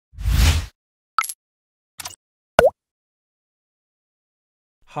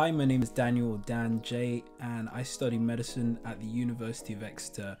Hi, my name is Daniel, or Dan J, and I study medicine at the University of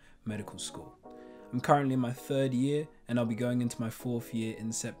Exeter Medical School. I'm currently in my third year and I'll be going into my fourth year in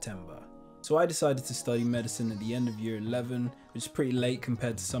September. So I decided to study medicine at the end of year 11, which is pretty late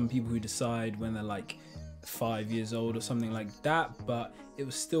compared to some people who decide when they're like 5 years old or something like that, but it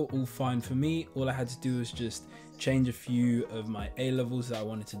was still all fine for me. All I had to do was just change a few of my A levels that I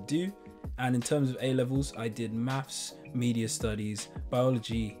wanted to do. And in terms of A levels, I did maths, media studies,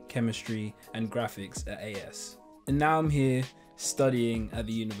 biology, chemistry, and graphics at AS. And now I'm here studying at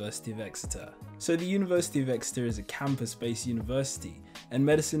the University of Exeter. So the University of Exeter is a campus-based university, and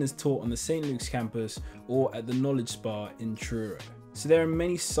medicine is taught on the St. Luke's campus or at the Knowledge Spa in Truro. So there are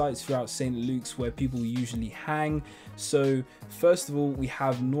many sites throughout St. Luke's where people usually hang. So first of all, we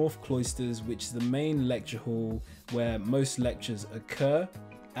have North Cloisters, which is the main lecture hall where most lectures occur.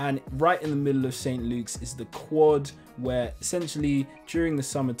 And right in the middle of St. Luke's is the quad, where essentially during the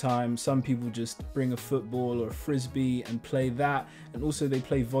summertime some people just bring a football or a frisbee and play that, and also they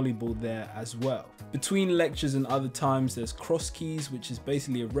play volleyball there as well. Between lectures and other times there's Cross Keys, which is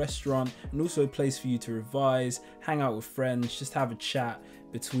basically a restaurant and also a place for you to revise, hang out with friends, just have a chat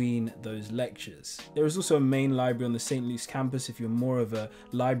between those lectures. There is also a main library on the St. Luke's campus if you're more of a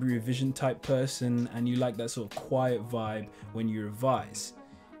library revision type person and you like that sort of quiet vibe when you revise.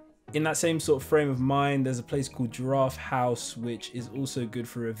 In that same sort of frame of mind, there's a place called Giraffe House, which is also good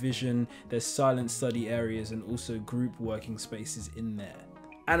for revision. There's silent study areas and also group working spaces in there.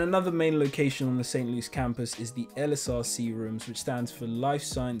 And another main location on the St. Luke's campus is the LSRC rooms, which stands for Life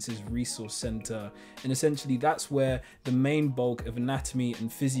Sciences Resource Centre. And essentially that's where the main bulk of anatomy and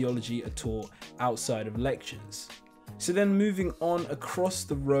physiology are taught outside of lectures. So then moving on, across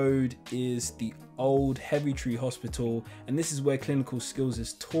the road is the old Heavy Tree Hospital, and this is where clinical skills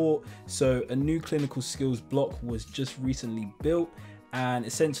is taught. So a new clinical skills block was just recently built, and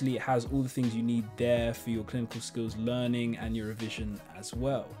essentially it has all the things you need there for your clinical skills learning and your revision as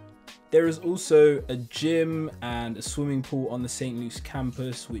well. There is also a gym and a swimming pool on the St. Luke's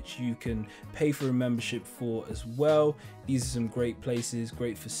campus, which you can pay for a membership for as well. These are some great places,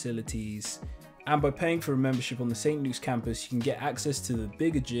 great facilities. And by paying for a membership on the St. Luke's campus, you can get access to the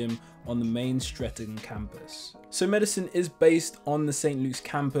bigger gym on the main Streatham campus. So medicine is based on the St. Luke's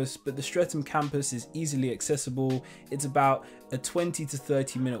campus, but the Streatham campus is easily accessible. It's about a 20 to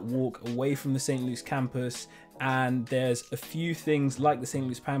 30 minute walk away from the St. Luke's campus. And there's a few things like the St.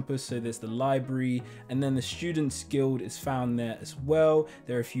 Luke's campus. So there's the library, and then the Students' Guild is found there as well.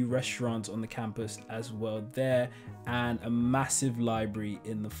 There are a few restaurants on the campus as well there, and a massive library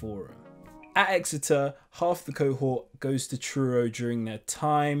in the forum. At Exeter, half the cohort goes to Truro during their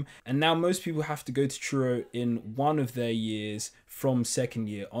time, and now most people have to go to Truro in one of their years from second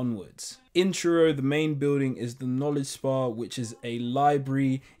year onwards. In Truro, the main building is the Knowledge Spa, which is a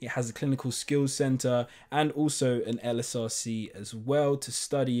library. It has a clinical skills centre and also an LSRC as well to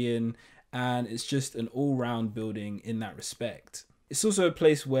study in, and it's just an all-round building in that respect. It's also a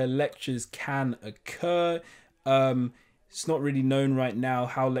place where lectures can occur. It's not really known right now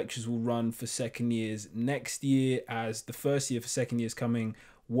how lectures will run for second years next year, as the first year for second years coming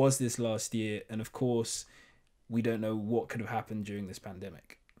was this last year, and of course we don't know what could have happened during this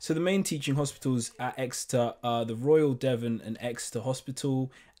pandemic. So the main teaching hospitals at Exeter are the Royal Devon and Exeter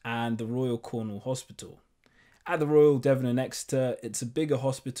Hospital and the Royal Cornwall Hospital. At the Royal Devon and Exeter, it's a bigger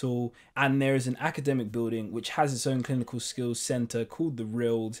hospital, and there is an academic building which has its own clinical skills centre called the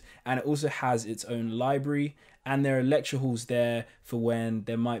RILD, and it also has its own library, and there are lecture halls there for when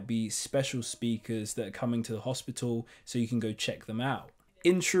there might be special speakers that are coming to the hospital, so you can go check them out.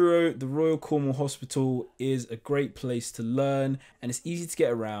 In Truro, the Royal Cornwall Hospital is a great place to learn, and it's easy to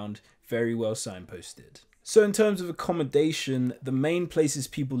get around, very well signposted. So in terms of accommodation, the main places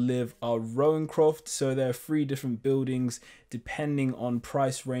people live are Rowancroft. So there are 3 different buildings depending on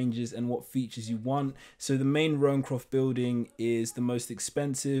price ranges and what features you want. So the main Rowancroft building is the most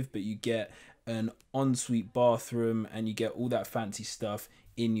expensive, but you get an ensuite bathroom and you get all that fancy stuff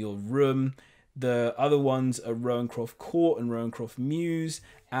in your room. The other ones are Rowancroft Court and Rowancroft Mews,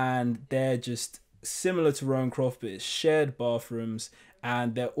 and they're just similar to Rowancroft, but it's shared bathrooms,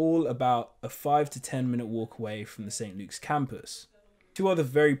 and they're all about a 5 to 10 minute walk away from the St. Luke's campus. 2 other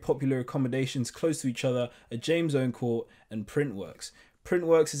very popular accommodations close to each other are James Owen Court and Printworks.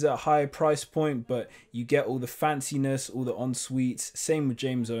 Printworks is at a higher price point, but you get all the fanciness, all the en-suites. Same with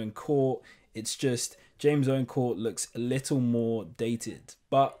James Owen Court. It's just James Owen Court looks a little more dated,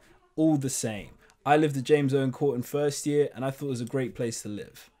 but all the same. I lived at James Owen Court in first year and I thought it was a great place to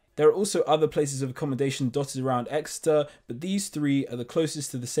live. There are also other places of accommodation dotted around Exeter, but these three are the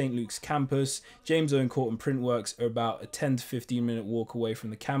closest to the St. Luke's campus. James Owen Court and Printworks are about a 10 to 15 minute walk away from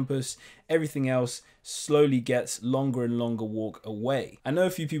the campus. Everything else slowly gets longer and longer walk away. I know a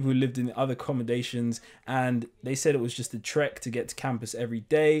few people who lived in other accommodations and they said it was just a trek to get to campus every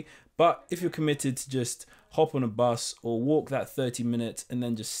day, but if you're committed to just hop on a bus or walk that 30 minutes and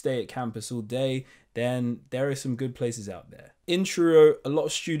then just stay at campus all day, then there are some good places out there. In Truro, a lot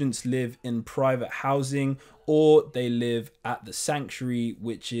of students live in private housing or they live at the Sanctuary,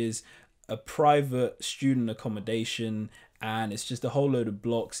 which is a private student accommodation, and it's just a whole load of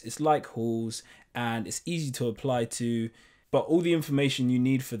blocks. It's like halls and it's easy to apply to, but all the information you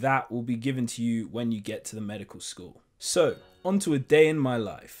need for that will be given to you when you get to the medical school. So, onto a day in my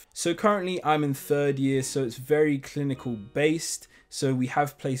life. So currently I'm in third year, so it's very clinical based. So we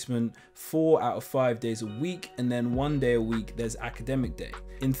have placement 4 out of 5 days a week, and then 1 day a week there's academic day.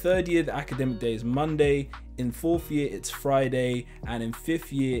 In third year, the academic day is Monday. In fourth year, it's Friday. And in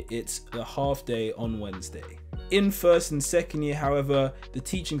fifth year, it's a half day on Wednesday. In first and second year, however, the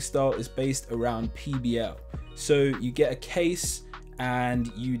teaching style is based around PBL. So you get a case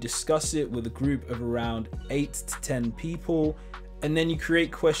and you discuss it with a group of around 8 to 10 people, and then you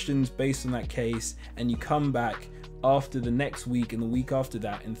create questions based on that case, and you come back after the next week and the week after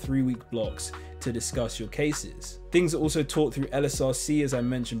that in 3-week blocks to discuss your cases. Things are also taught through LSRC, as I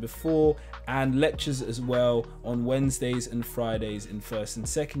mentioned before, and lectures as well on Wednesdays and Fridays in first and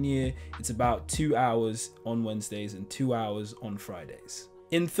second year. It's about 2 hours on Wednesdays and 2 hours on Fridays.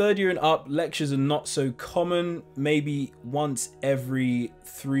 In third year and up, lectures are not so common, maybe once every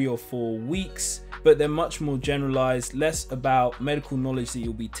 3 or 4 weeks, but they're much more generalized, less about medical knowledge that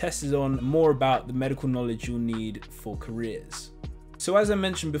you'll be tested on, more about the medical knowledge you'll need for careers. So as I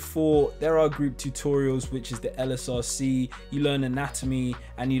mentioned before, there are group tutorials, which is the LSRC. You learn anatomy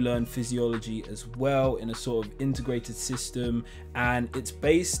and you learn physiology as well in a sort of integrated system, and it's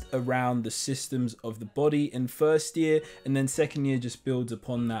based around the systems of the body in first year, and then second year just builds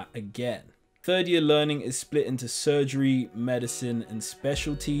upon that again. Third year learning is split into surgery, medicine, and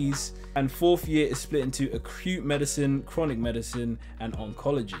specialties, and fourth year is split into acute medicine, chronic medicine, and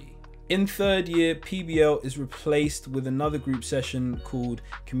oncology. In third year, PBL is replaced with another group session called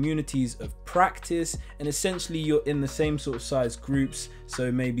Communities of Practice, and essentially you're in the same sort of size groups,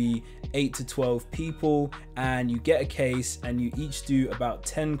 so maybe 8 to 12 people, and you get a case and you each do about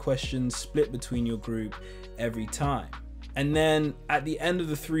 10 questions split between your group every time. And then at the end of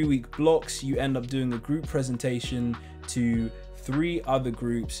the 3-week blocks, you end up doing a group presentation to 3 other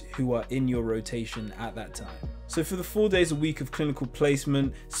groups who are in your rotation at that time. So for the 4 days a week of clinical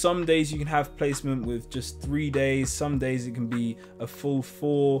placement, some days you can have placement with just 3 days, some days it can be a full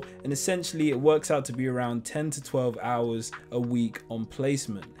 4, and essentially it works out to be around 10 to 12 hours a week on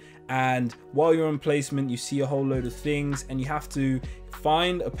placement. And while you're on placement, you see a whole load of things, and you have to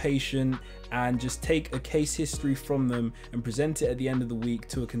find a patient and just take a case history from them and present it at the end of the week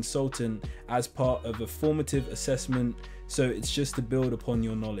to a consultant as part of a formative assessment. So it's just to build upon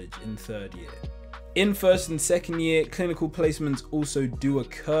your knowledge in third year. In first and second year, clinical placements also do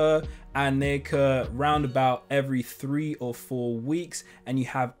occur, and they occur round about every 3 or 4 weeks, and you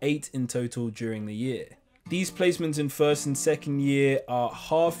have 8 in total during the year. These placements in first and second year are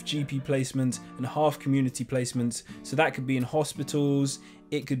half GP placements and half community placements. So that could be in hospitals,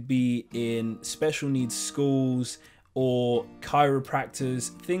 it could be in special needs schools, or chiropractors,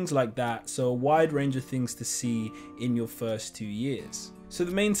 things like that. So a wide range of things to see in your first 2 years. So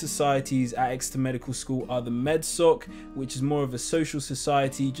the main societies at Exeter Medical School are the MedSoc, which is more of a social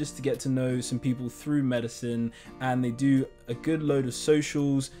society just to get to know some people through medicine, and they do a good load of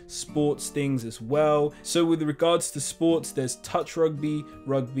socials, sports things as well. So with regards to sports, there's touch rugby,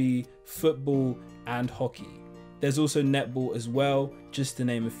 rugby, football, and hockey. There's also netball as well, just to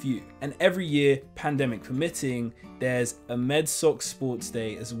name a few. And every year, pandemic permitting, there's a MedSoc Sports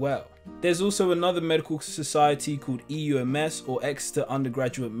Day as well. There's also another medical society called EUMS, or Exeter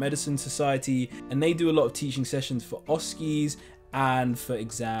Undergraduate Medicine Society, and they do a lot of teaching sessions for OSCEs and for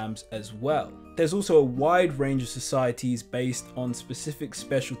exams as well. There's also a wide range of societies based on specific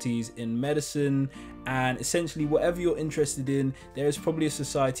specialties in medicine, and essentially whatever you're interested in, there is probably a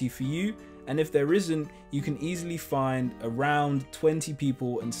society for you. And if there isn't, you can easily find around 20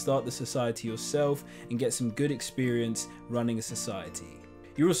 people and start the society yourself and get some good experience running a society.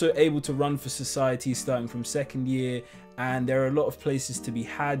 You're also able to run for societies starting from second year, and there are a lot of places to be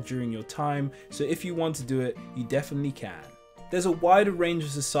had during your time. So if you want to do it, you definitely can. There's a wider range of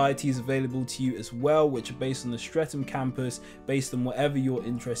societies available to you as well, which are based on the Streatham campus, based on whatever you're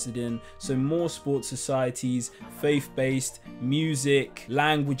interested in. So more sports societies, faith-based, music,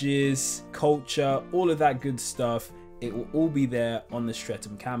 languages, culture, all of that good stuff. It will all be there on the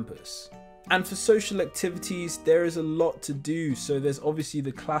Streatham campus. And for social activities, there is a lot to do. So there's obviously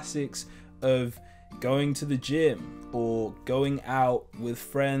the classics of going to the gym or going out with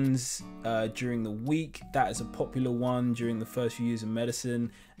friends during the week. That is a popular one during the first few years of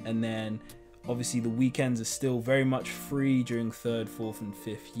medicine. And then obviously the weekends are still very much free during 3rd, 4th and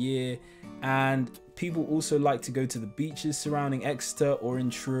 5th year. And people also like to go to the beaches surrounding Exeter or in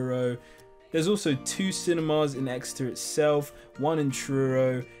Truro. There's also 2 cinemas in Exeter itself, 1 in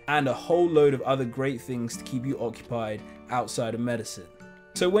Truro, and a whole load of other great things to keep you occupied outside of medicine.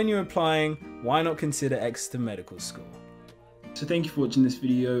 So when you're applying, why not consider Exeter Medical School? So thank you for watching this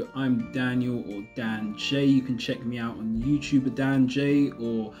video. I'm Daniel, or Dan J. You can check me out on YouTube at Dan J,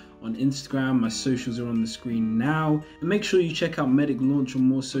 or on Instagram. My socials are on the screen now. And make sure you check out Medic Launch on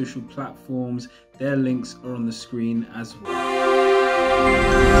more social platforms. Their links are on the screen as well.